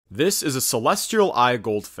This is a celestial eye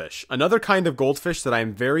goldfish, another kind of goldfish that I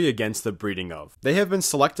am very against the breeding of. They have been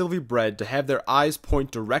selectively bred to have their eyes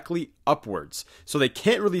point directly upwards, so they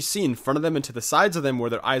can't really see in front of them and to the sides of them where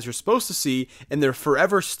their eyes are supposed to see, and they're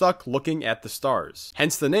forever stuck looking at the stars.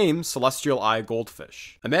 Hence the name celestial eye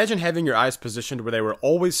goldfish. Imagine having your eyes positioned where they were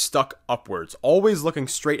always stuck upwards, always looking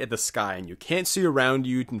straight at the sky, and you can't see around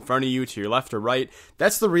you, in front of you, to your left or right.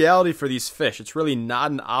 That's the reality for these fish. It's really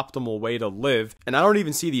not an optimal way to live, and I don't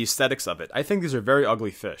even see the aesthetics of it. I think these are very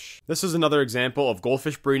ugly fish. This is another example of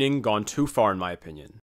goldfish breeding gone too far in my opinion.